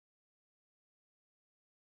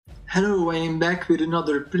Hello, I am back with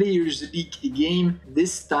another Players League game,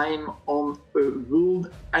 this time on a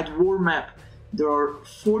World at War map. There are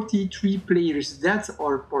 43 players that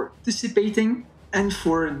are participating, and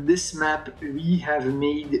for this map we have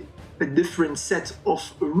made a different set of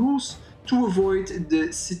rules to avoid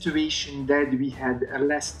the situation that we had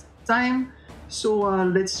last time. So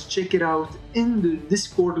let's check it out in the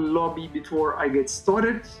Discord lobby before I get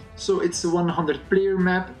started. So it's a 100 player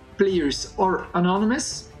map, players are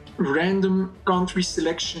anonymous. Random country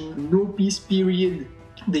selection, no peace period.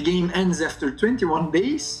 The game ends after 21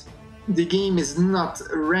 days. The game is not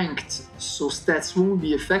ranked, so stats won't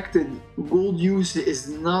be affected. Gold use is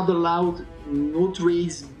not allowed, no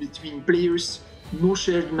trades between players, no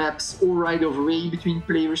shared maps or right of way between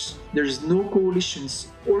players. There's no coalitions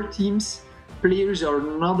or teams. Players are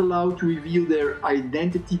not allowed to reveal their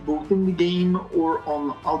identity both in the game or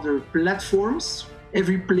on other platforms.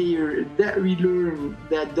 Every player that we learn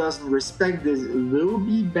that doesn't respect this will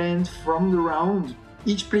be banned from the round.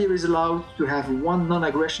 Each player is allowed to have one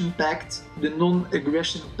non-aggression pact. The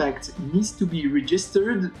non-aggression pact needs to be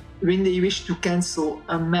registered. When they wish to cancel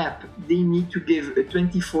a map, they need to give a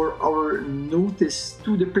 24-hour notice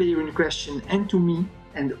to the player in question and to me,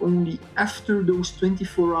 and only after those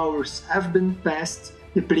 24 hours have been passed,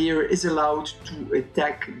 the player is allowed to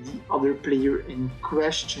attack the other player in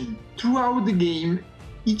question. Throughout the game,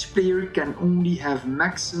 each player can only have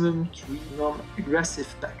maximum 3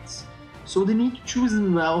 non-aggressive pacts. So they need to choose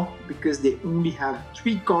them well, because they only have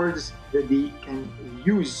 3 cards that they can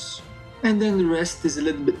use. And then the rest is a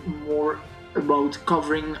little bit more about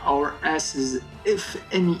covering our asses if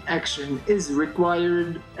any action is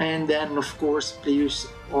required. And then of course players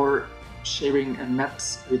are sharing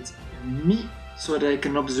maps with me, so that I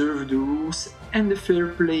can observe the rules and the fair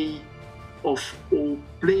play of all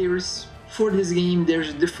players. For this game there's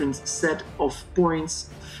a different set of points.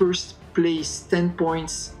 First place 10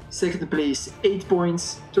 points, second place 8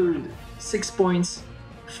 points, third 6 points,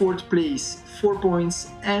 fourth place 4 points,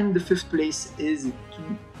 and the fifth place is 2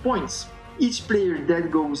 points. Each player that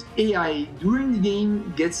goes AI during the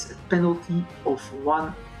game gets a penalty of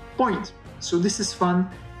 1 point. So this is fun.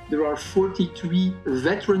 There are 43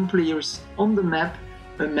 veteran players on the map,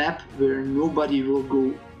 a map where nobody will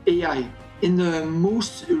go AI. In the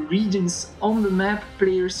most regions on the map,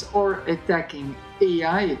 players are attacking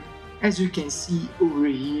AI. As you can see over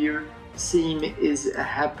here, same is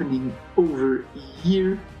happening over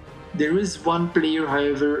here. There is one player,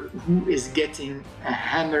 however, who is getting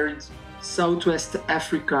hammered. Southwest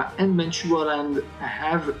Africa and Manchualand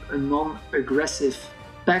have a non-aggressive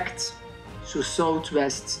pact. So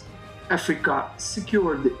Southwest Africa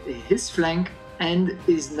secured his flank and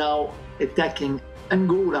is now attacking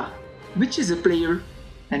Angola, which is a player,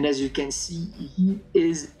 and as you can see he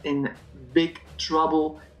is in big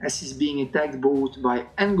trouble as he's being attacked both by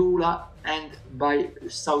Angola and by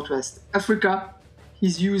Southwest Africa.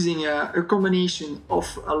 He's using a combination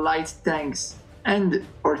of light tanks and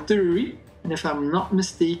artillery, and if I'm not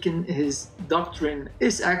mistaken his doctrine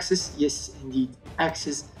is Axis. Yes, indeed,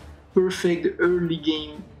 Axis. Perfect early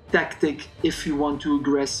game tactic if you want to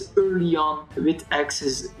aggress early on with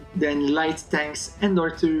Axis. Then light tanks and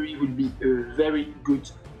artillery would be a very good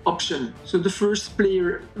option. So the first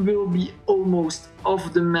player will be almost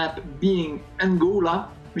off the map, being Angola,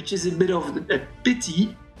 which is a bit of a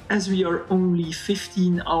pity as we are only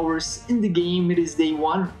 15 hours in the game. It is day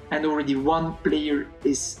 1 and already one player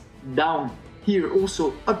is down. Here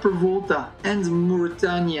also Upper Volta and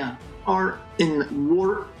Mauritania are in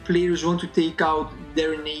war. Players want to take out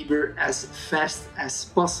their neighbor as fast as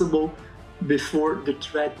possible before the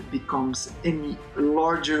threat becomes any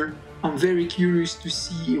larger. I'm very curious to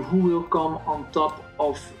see who will come on top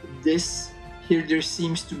of this. Here there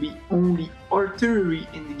seems to be only artillery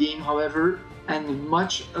in the game, however, and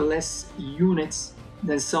much less units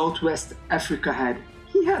than Southwest Africa had.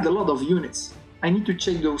 He had a lot of units. I need to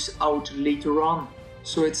check those out later on.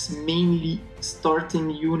 So it's mainly starting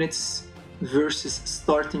units versus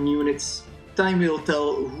starting units. Time will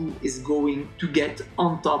tell who is going to get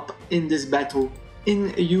on top in this battle.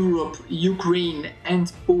 In Europe, Ukraine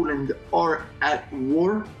and Poland are at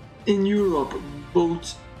war. In Europe,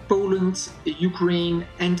 both Poland, Ukraine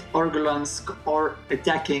and Argolansk are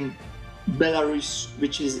attacking Belarus,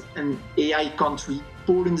 which is an AI country.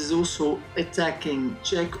 Poland is also attacking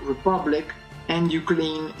Czech Republic, and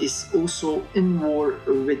Ukraine is also in war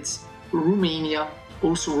with Romania.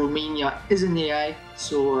 Also Romania is an AI,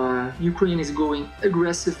 so Ukraine is going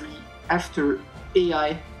aggressively after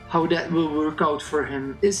AI. How that will work out for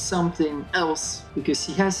him is something else, because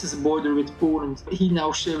he has his border with Poland. He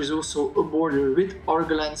now shares also a border with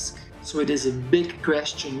Argelensk, so it is a big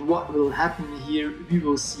question what will happen here. We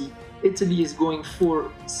will see. Italy is going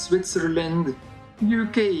for Switzerland.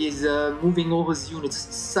 UK is moving all his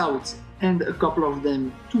units south and a couple of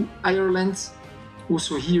them to Ireland.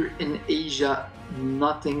 Also here in Asia,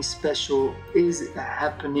 nothing special is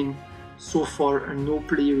happening. So far, no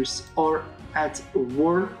players are at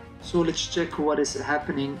war. So let's check what is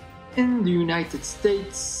happening in the United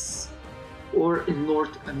States or in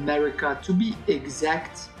North America to be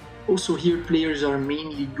exact. Also here players are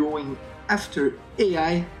mainly going after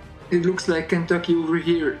AI. It looks like Kentucky over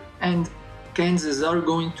here and Kansas are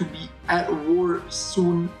going to be at war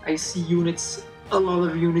soon. I see units, a lot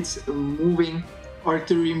of units moving,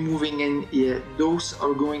 artillery moving, and yeah, those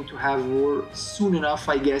are going to have war soon enough,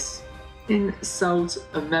 I guess. In South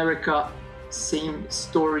America, same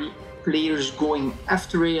story, players going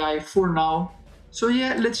after AI for now. So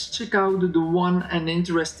yeah, let's check out the one and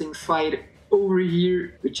interesting fight over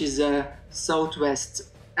here, which is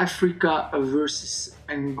Southwest Africa versus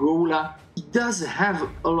Angola. He does have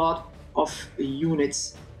a lot of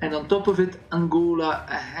units, and on top of it, Angola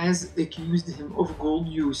has accused him of gold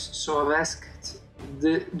use. So I've asked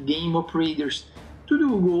the game operators to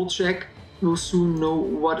do a gold check. We'll soon know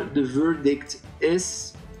what the verdict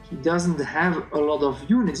is. He doesn't have a lot of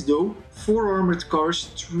units though. 4 armored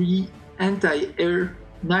cars, 3 anti-air,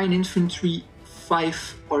 9 infantry,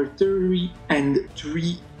 5 artillery, and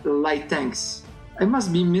 3 light tanks. I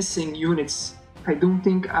must be missing units. I don't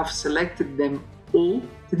think I've selected them all.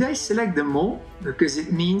 Did I select them all? Because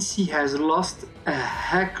it means he has lost a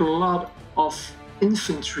heck lot of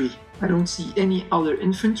infantry. I don't see any other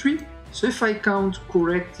infantry. So if I count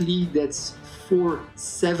correctly, that's 4,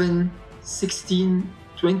 7, 16,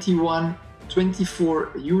 21,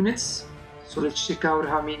 24 units. So let's check out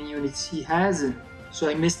how many units he has. So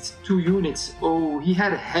I missed 2 units. Oh, he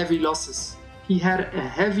had heavy losses. He had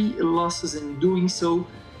heavy losses in doing so.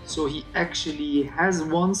 So he actually has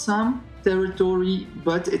won some territory,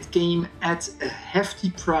 but it came at a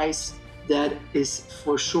hefty price, that is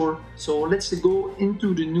for sure. So let's go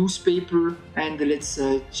into the newspaper and let's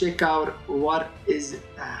check out what is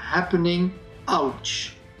happening.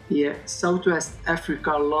 Ouch. Yeah, Southwest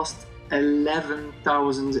Africa lost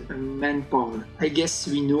 11,000 manpower. I guess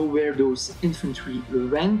we know where those infantry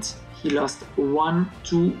went. He lost 1,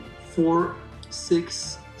 2, 4,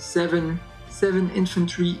 6, 7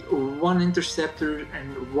 infantry, 1 interceptor,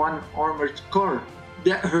 and 1 armored car.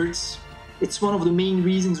 That hurts. It's one of the main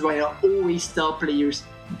reasons why I always tell players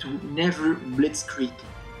to never blitzkrieg.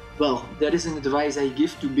 Well, that is an advice I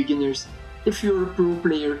give to beginners. If you're a pro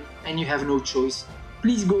player and you have no choice,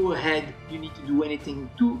 please go ahead. You need to do anything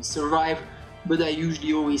to survive, but I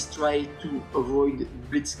usually always try to avoid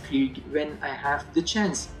blitzkrieg when I have the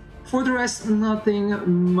chance. For the rest,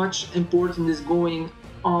 nothing much important is going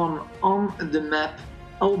on the map.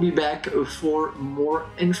 I'll be back for more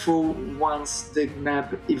info once the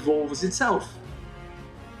map evolves itself.